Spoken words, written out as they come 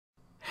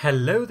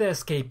Hello there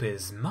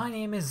escapers, my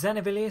name is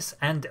Xenavilius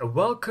and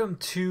welcome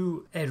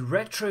to a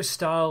retro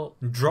style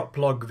drop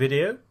log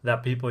video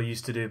that people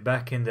used to do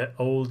back in the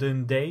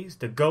olden days,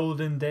 the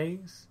golden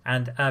days,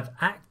 and I've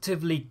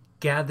actively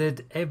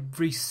gathered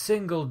every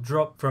single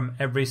drop from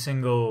every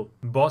single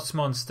boss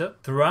monster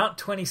throughout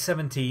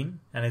 2017,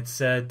 and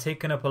it's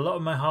taken up a lot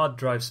of my hard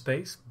drive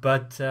space,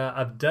 but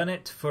I've done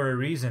it for a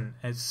reason.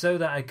 It's so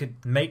that I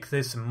could make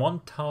this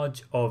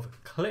montage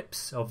of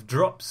clips of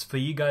drops for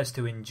you guys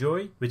to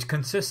enjoy, which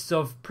consists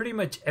of pretty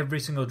much every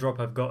single drop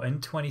I've got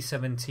in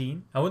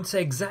 2017. I wouldn't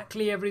say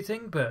exactly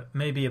everything, but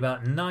maybe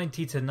about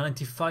 90 to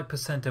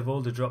 95% of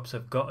all the drops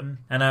I've gotten,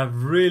 and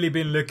I've really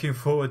been looking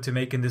forward to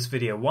making this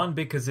video. One,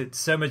 because it's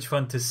so much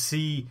fun to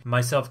see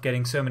myself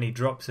getting so many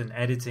drops and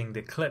editing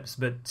the clips,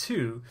 but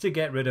two, to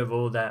get rid of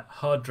all that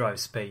hard drive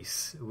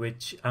space,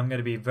 which I'm going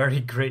to be very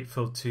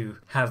grateful to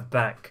have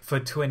back for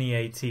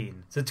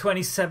 2018. So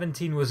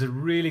 2017 was a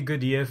really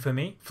good year for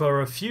me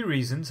for a few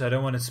reasons. I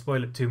don't want to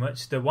spoil it too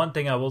much. The one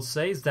thing I will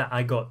say is that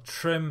I got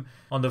trim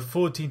on the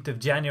 14th of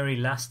January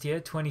last year,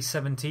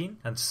 2017,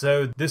 and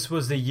so this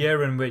was the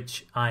year in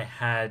which I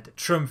had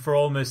trim for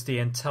almost the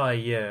entire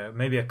year.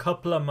 Maybe a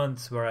couple of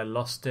months where I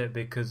lost it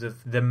because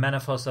of the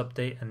Manifos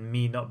update and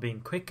me not being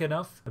quick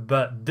enough,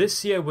 but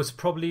this year was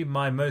probably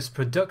my most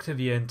productive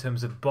year in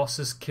terms of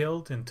bosses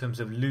killed, in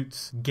terms of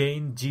loots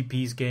gained,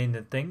 GPs gained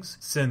and things,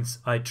 since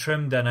I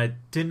trimmed and I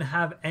didn't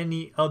have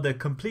any other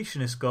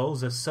completionist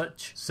goals as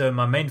such, so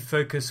my main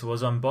focus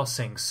was on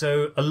bossing.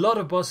 So a lot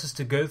of bosses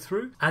to go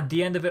through. At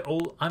the end of it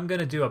all, I'm going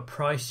to do a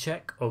price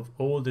check of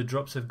all the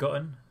drops I've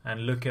gotten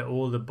and look at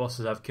all the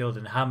bosses I've killed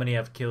and how many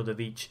I've killed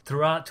of each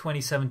throughout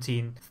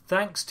 2017,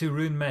 thanks to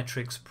Rune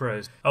Metrics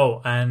Pros.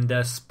 Oh, and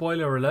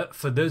spoiler alert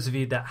for those of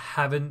you that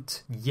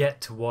haven't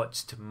yet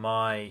watched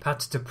my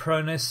Teh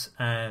Proenezz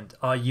and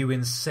Are You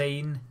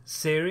Insane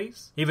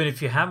series. Even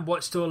if you haven't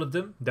watched all of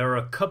them, there are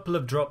a couple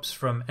of drops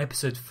from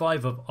episode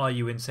 5 of Are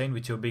You Insane,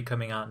 which will be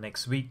coming out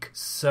next week.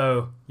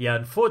 So yeah,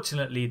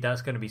 unfortunately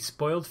that's going to be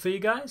spoiled for you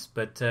guys,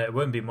 but it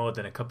won't be more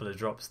than a couple of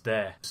drops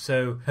there.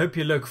 So hope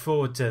you look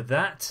forward to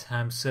that.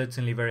 I'm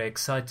certainly very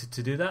excited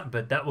to do that,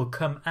 but that will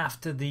come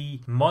after the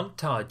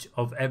montage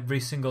of every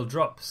single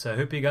drop. So I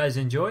hope you guys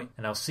enjoy,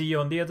 and I'll see you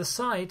on the other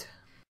side.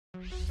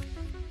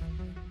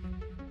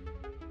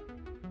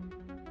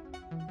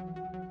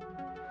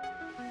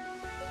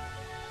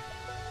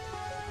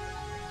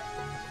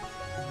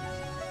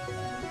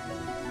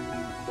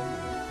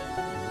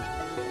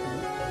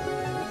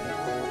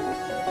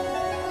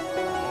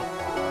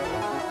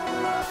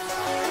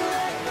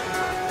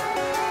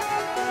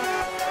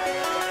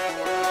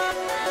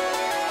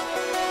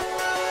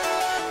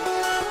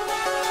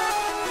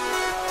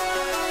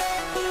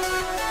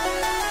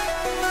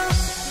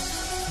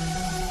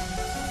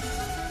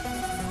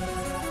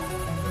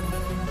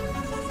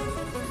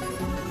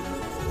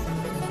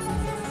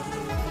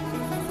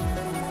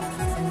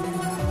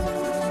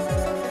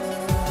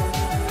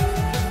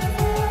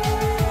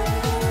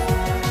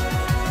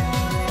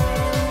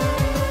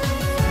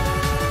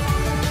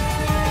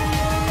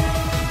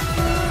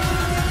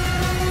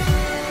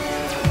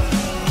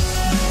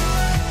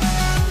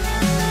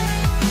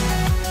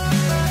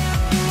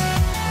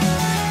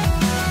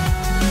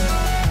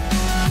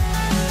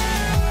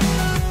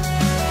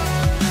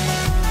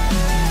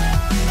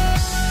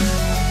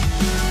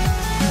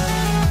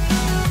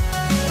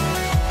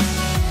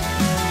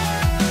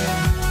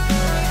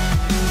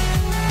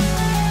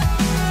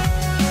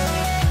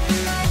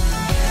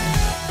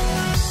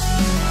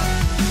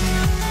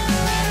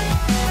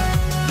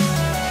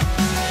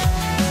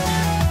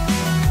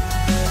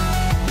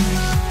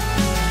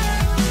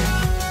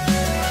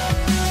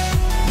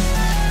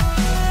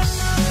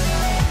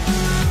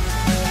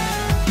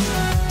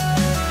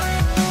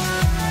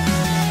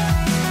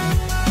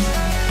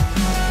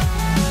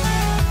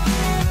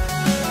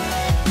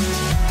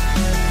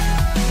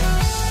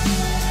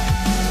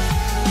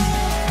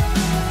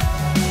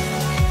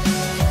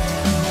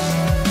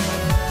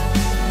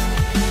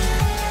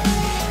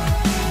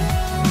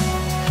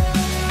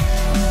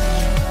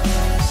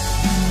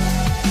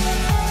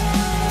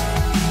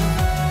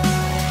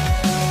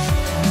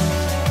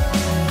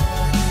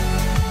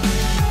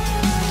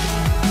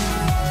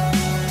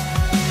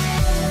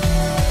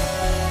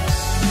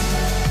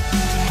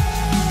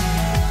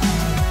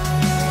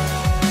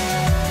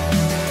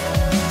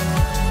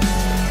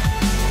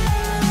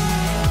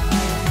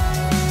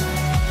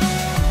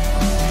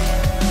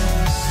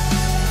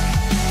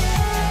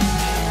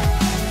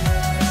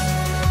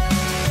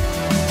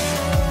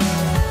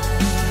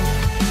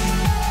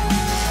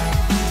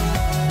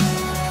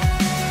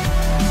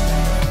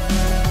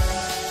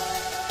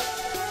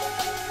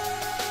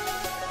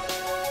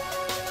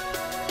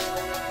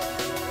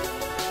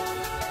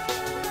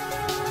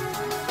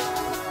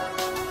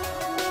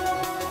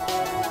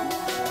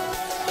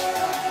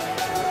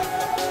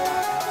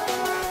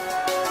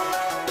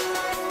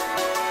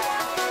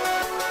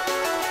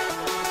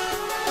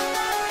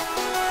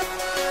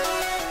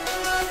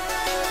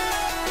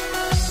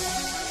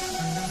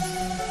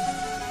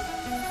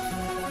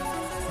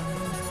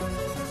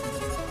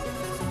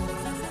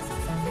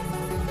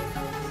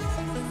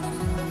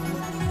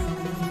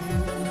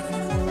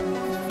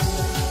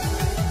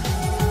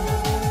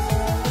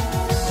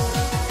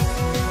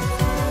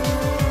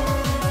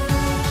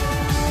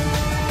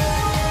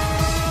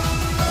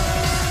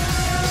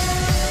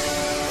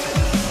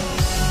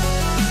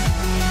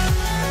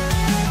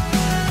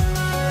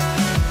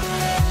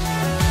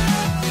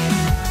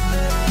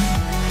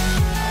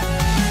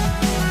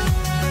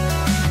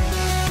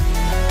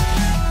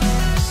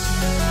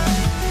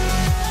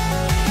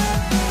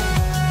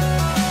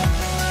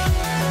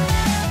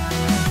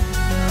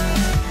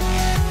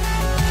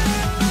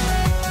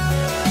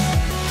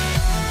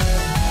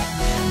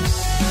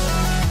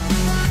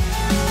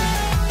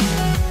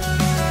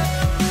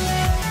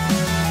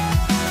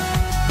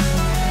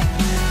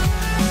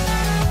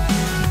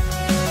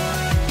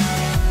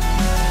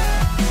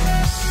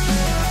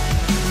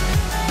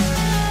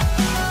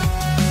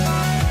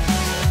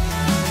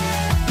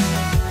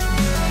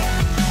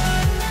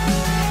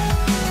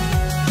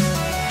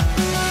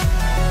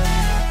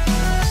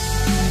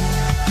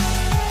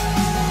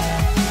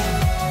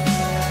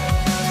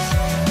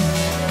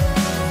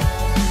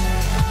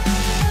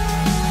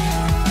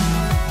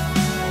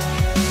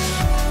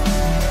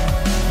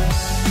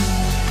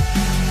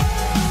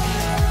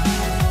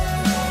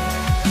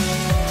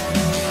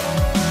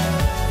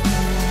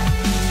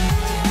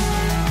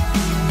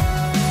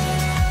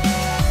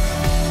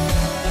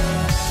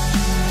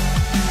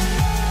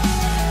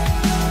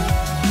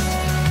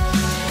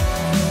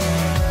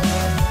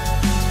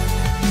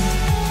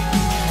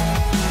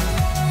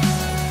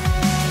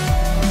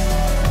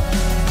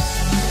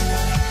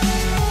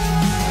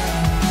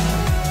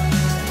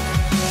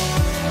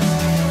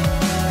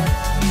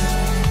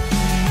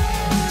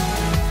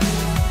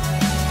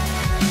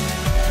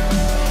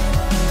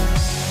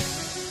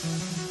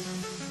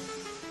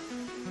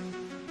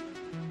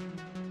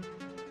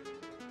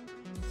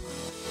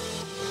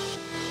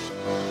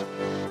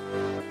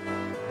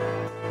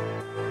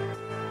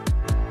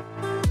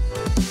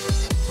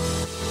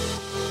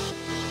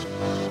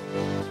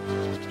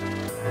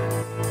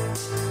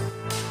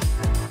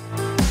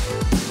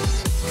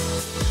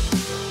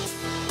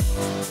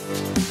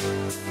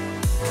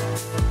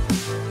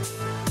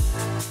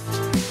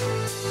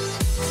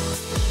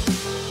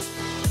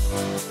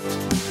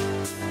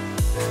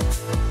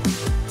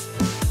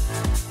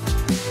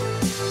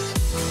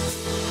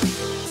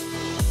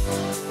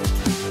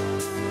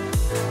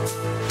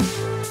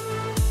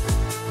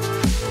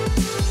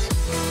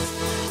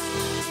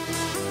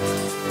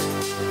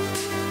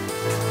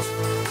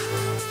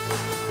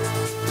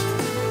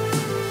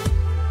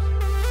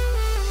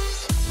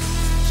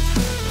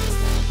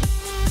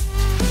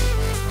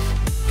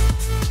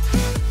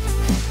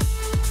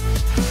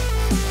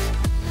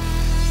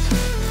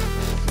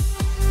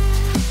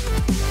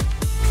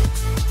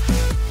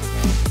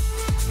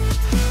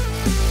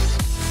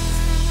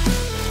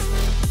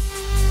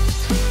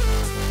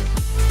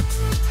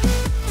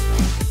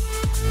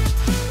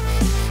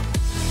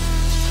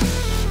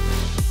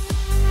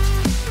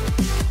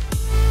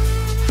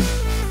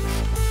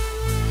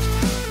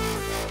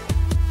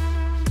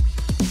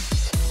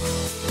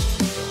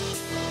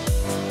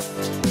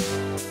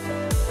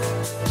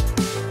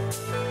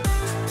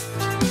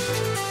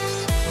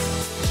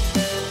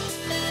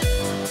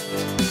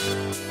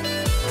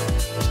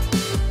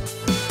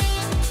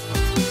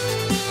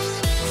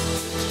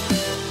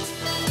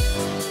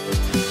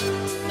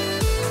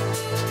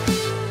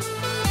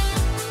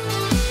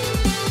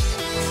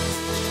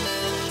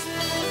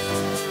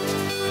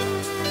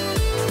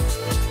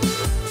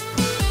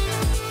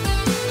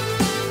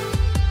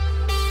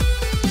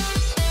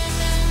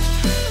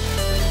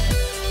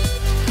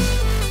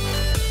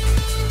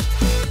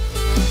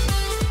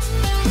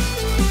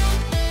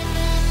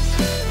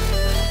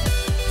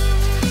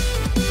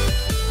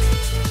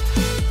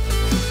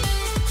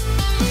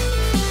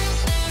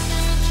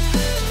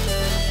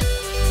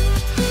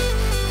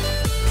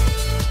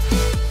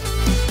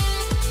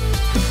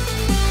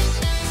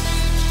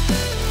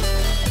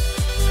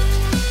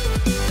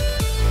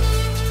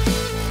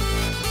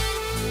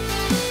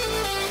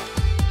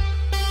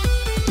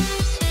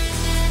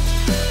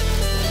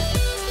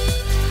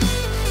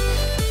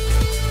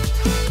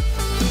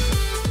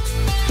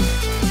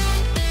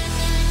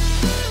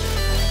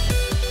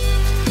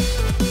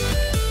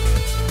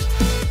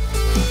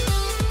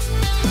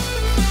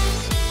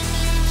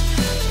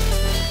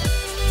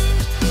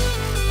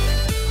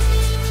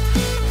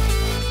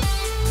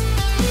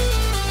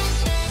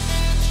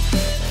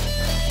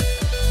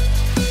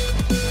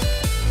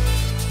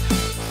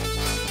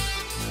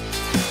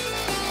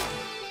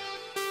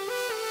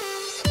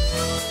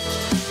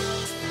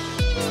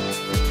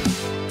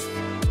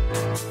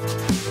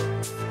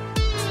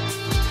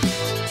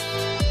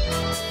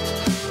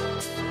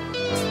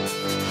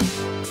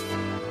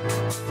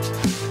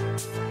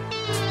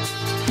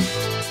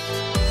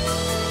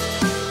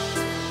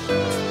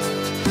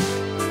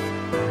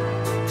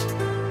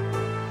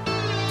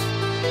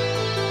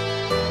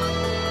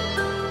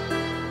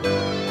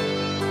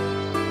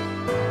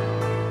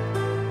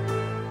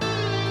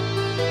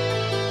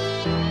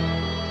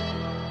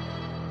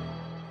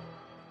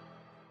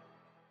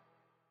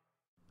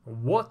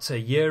 what a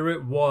year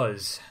it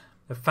was.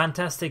 A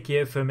fantastic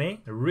year for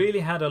me. I really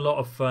had a lot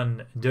of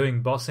fun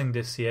doing bossing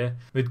this year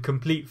with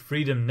complete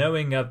freedom,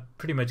 knowing I've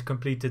pretty much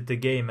completed the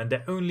game and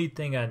the only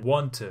thing I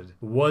wanted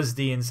was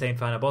the Insane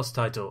Final Boss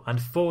title.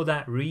 And for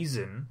that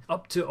reason,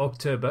 up to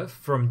October,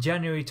 from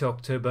January to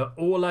October,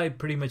 all I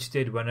pretty much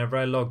did whenever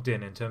I logged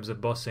in terms of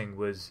bossing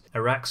was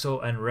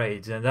Araxor and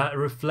raids, and that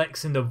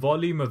reflects in the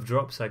volume of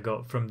drops I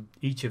got from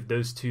each of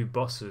those two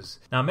bosses.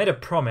 Now I made a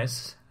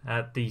promise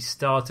at the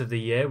start of the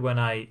year when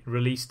I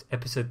released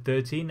episode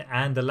 13,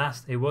 and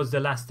it was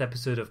the last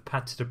episode of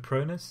Teh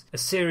Proenezz, a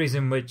series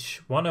in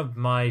which one of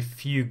my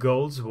few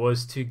goals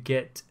was to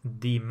get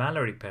the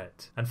Mallory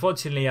pet.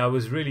 Unfortunately, I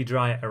was really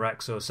dry at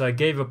Araxor, so I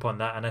gave up on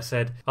that and I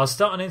said I'll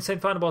start an Insane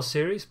Final Boss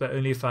series, but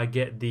only if I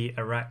get the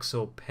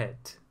Araxor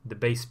pet, the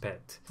base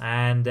pet.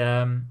 And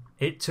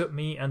it took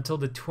me until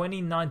the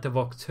 29th of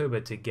October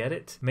to get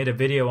it. Made a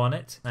video on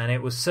it, and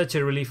it was such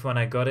a relief when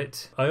I got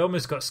it. I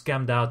almost got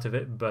scammed out of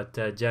it, but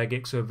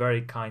Jagex were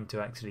very kind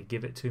to actually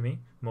give it to me.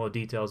 More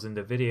details in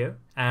the video.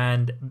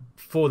 And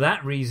for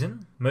that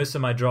reason, most of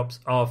my drops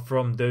are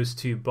from those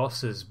two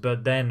bosses.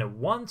 But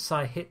then once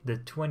I hit the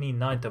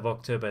 29th of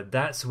October,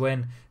 that's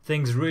when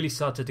things really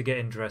started to get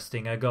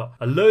interesting. I got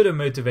a load of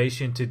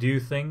motivation to do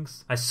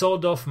things. I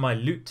sold off my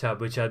loot tab,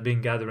 which I'd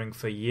been gathering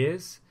for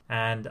years.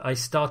 And I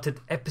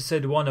started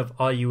episode 1 of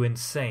Are You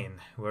Insane?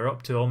 We're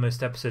up to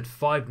almost episode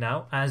 5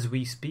 now as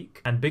we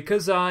speak. And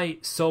because I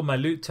sold my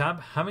loot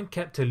tab, haven't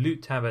kept a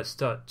loot tab as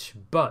such,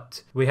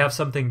 but we have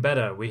something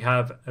better. We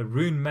have a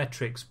Rune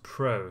Metrics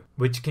Pro,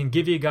 which can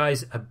give you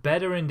guys a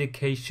better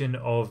indication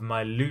of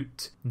my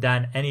loot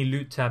than any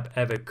loot tab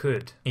ever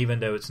could, even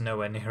though it's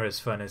nowhere near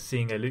as fun as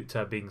seeing a loot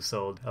tab being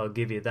sold. I'll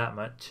give you that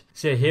much.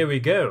 So here we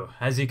go.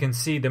 As you can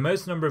see, the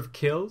most number of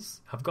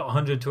kills, I've got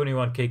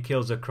 121k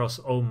kills across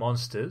all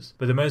monsters.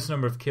 But the most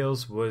number of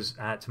kills was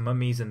at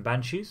Mummies and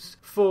Banshees.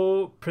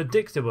 For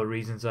predictable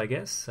reasons, I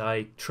guess.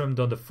 I trimmed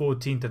on the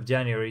 14th of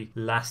January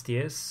last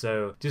year.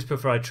 So just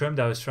before I trimmed,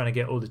 I was trying to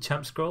get all the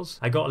champ scrolls.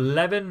 I got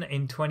 11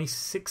 in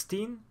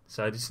 2016.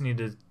 So I just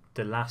needed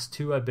the last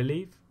 2, I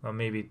believe. Or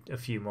maybe a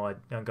few more.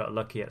 I got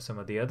lucky at some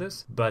of the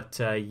others. But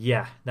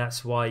yeah,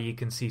 that's why you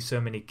can see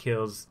so many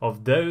kills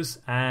of those.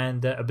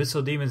 And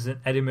Abyssal Demons and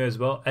Edemu as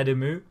well.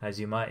 Edemu, as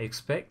you might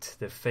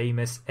expect. The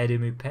famous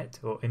Edemu pet.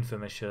 Or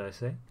infamous, should I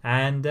say.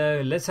 And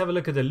let's have a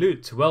look at the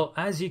loot. Well,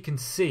 as you can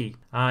see,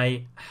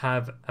 I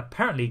have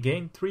apparently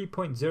gained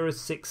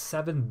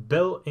 3.067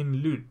 bill in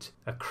loot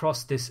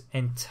across this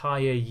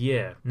entire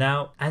year.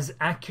 Now, as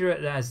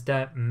accurate as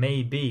that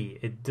may be,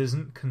 it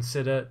doesn't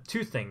consider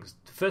two things.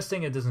 The first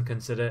thing it doesn't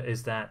consider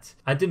is that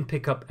I didn't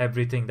pick up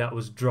everything that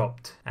was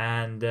dropped,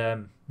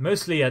 and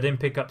mostly I didn't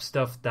pick up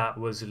stuff that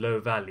was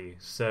low value.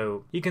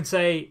 So you can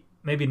say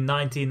maybe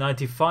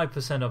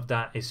 95% of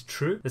that is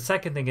true. The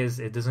second thing is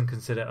it doesn't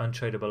consider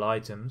untradeable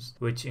items,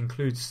 which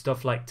includes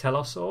stuff like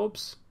Telos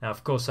orbs. Now,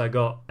 of course, I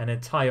got an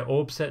entire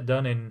orb set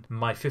done in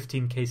my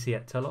 15kc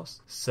at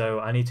Telos, so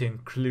I need to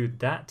include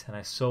that, and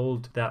I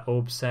sold that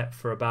orb set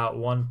for about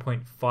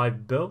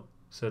 1.5 bill.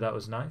 So that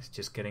was nice.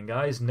 Just kidding,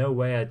 guys. No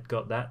way I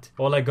got that.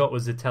 All I got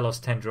was the Telos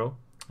Tendril.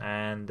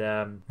 And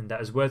that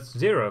was worth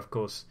 0, of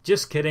course.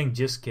 Just kidding,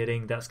 just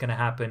kidding. That's going to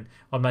happen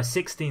on my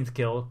 16th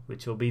kill,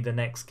 which will be the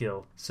next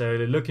kill. So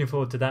looking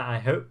forward to that, I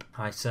hope.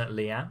 I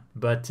certainly am.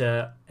 But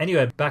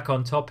anyway, back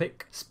on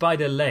topic.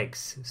 Spider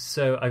legs.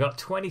 So I got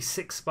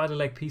 26 spider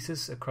leg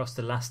pieces across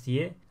the last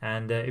year.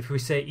 And if we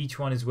say each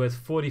one is worth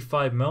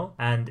 45 mil,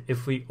 and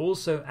if we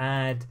also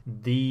add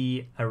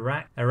the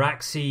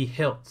Araxi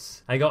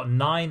hilts, I got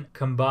 9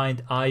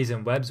 combined eyes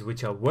and webs,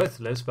 which are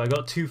worthless, but I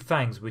got 2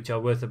 fangs, which are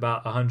worth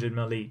about 100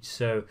 mil each.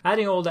 So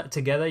adding all that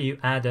together, you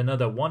add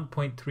another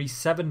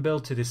 1.37 bill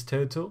to this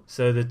total.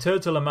 So the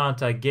total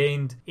amount I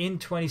gained in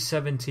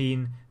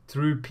 2017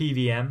 through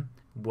PvM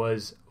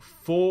was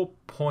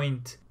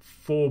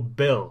 4.4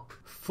 bill.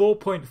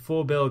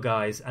 4.4 bill,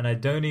 guys, and I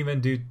don't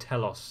even do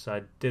Telos.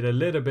 I did a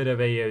little bit of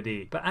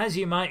AOD. But as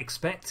you might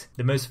expect,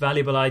 the most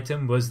valuable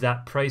item was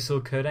that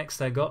Praesil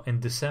Codex I got in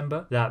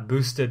December. That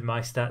boosted my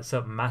stats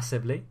up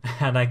massively,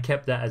 and I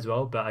kept that as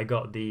well, but I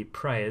got the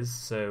prayers.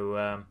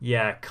 So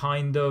yeah,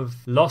 kind of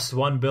lost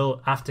 1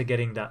 bill after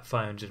getting that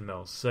 500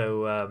 mil.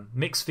 So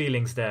mixed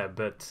feelings there,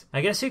 but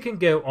I guess you can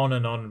go on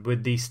and on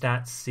with these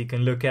stats. You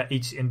can look at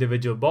each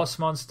individual boss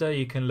monster.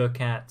 You can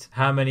look at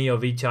how many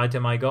of each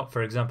item I got.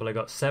 For example, I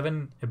got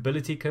 7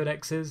 ability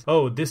codexes.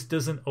 Oh, this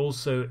doesn't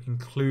also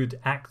include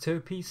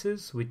acto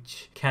pieces,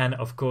 which can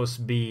of course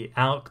be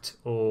alked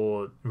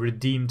or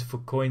redeemed for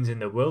coins in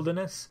the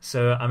wilderness.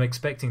 So I'm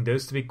expecting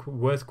those to be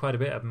worth quite a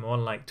bit. I'm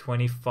on like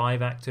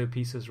 25 acto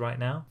pieces right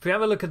now. If we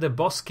have a look at the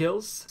boss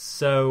kills,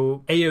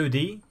 so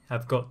AOD,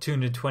 I've got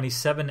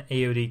 227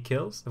 AoD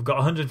kills. I've got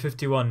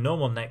 151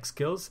 normal next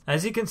kills.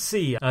 As you can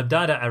see, I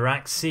died at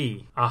Iraq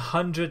C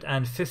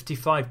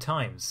 155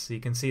 times. So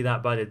you can see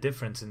that by the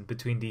difference in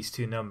between these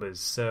two numbers.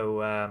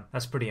 So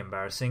that's pretty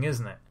embarrassing,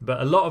 isn't it?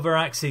 But a lot of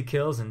Iraq C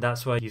kills, and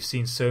that's why you've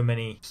seen so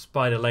many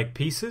spider leg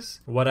pieces.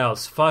 What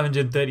else?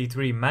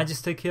 533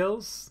 Magister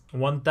kills.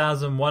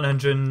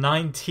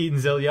 1,119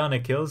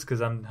 Ziliana kills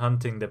because I'm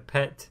hunting the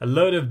pet. A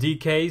load of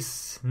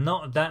DKs,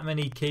 not that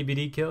many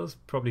KBD kills,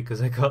 probably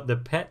because I got the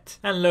pet.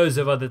 And loads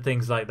of other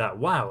things like that.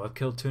 Wow, I've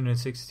killed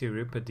 262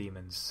 Ripper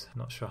demons.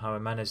 Not sure how I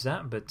managed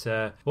that, but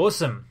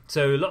awesome.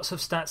 So lots of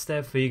stats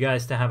there for you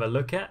guys to have a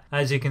look at.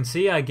 As you can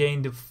see, I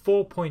gained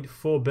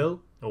 4.4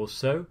 bill or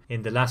so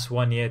in the last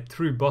 1 year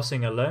through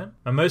bossing alone.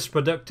 My most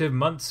productive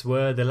months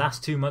were the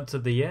last 2 months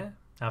of the year,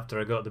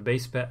 after I got the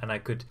base pet, and I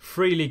could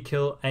freely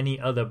kill any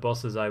other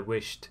bosses I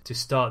wished to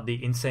start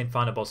the Insane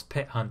Final Boss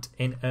pet hunt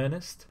in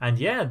earnest. And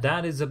yeah,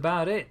 that is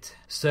about it.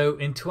 So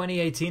in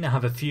 2018 I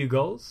have a few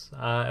goals.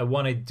 I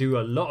want to do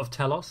a lot of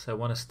Telos. I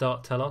want to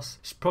start Telos.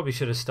 Probably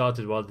should have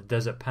started while the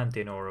Desert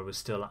Pantheon Aura was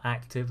still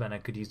active and I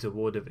could use the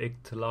Ward of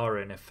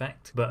Ictalara in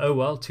effect. But oh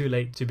well, too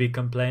late to be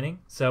complaining.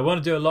 So I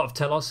want to do a lot of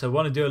Telos. I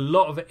want to do a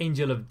lot of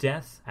Angel of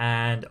Death,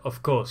 and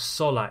of course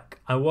Solak.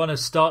 I want to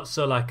start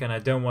Solak and I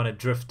don't want to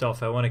drift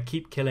off. I want to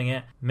keep killing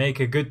it,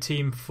 make a good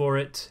team for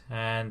it,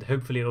 and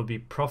hopefully it will be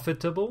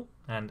profitable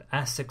and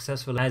as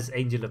successful as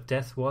Angel of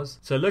Death was.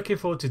 So looking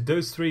forward to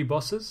those 3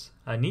 bosses.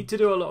 I need to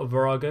do a lot of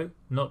Virago.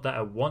 Not that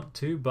I want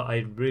to, but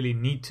I really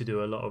need to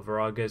do a lot of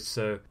Virago.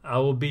 So I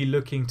will be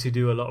looking to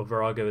do a lot of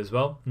Virago as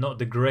well. Not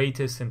the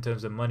greatest in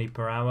terms of money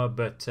per hour,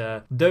 but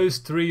those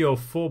 3 or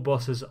 4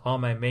 bosses are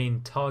my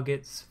main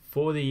targets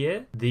for the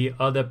year. The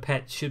other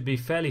pets should be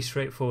fairly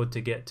straightforward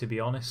to get, to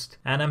be honest.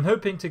 And I'm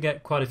hoping to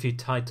get quite a few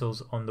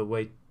titles on the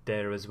way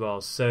there as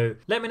well. So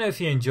let me know if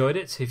you enjoyed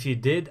it. If you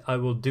did, I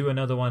will do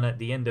another one at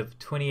the end of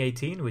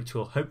 2018, which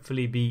will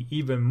hopefully be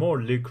even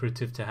more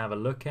lucrative to have a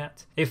look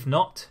at. If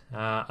not,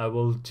 I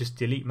will just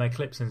delete my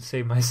clips and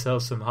save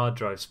myself some hard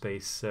drive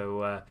space.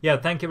 So yeah,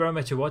 thank you very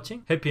much for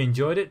watching. Hope you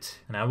enjoyed it,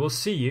 and I will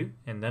see you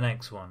in the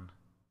next one.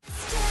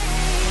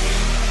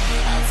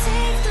 I'll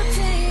take the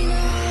pain.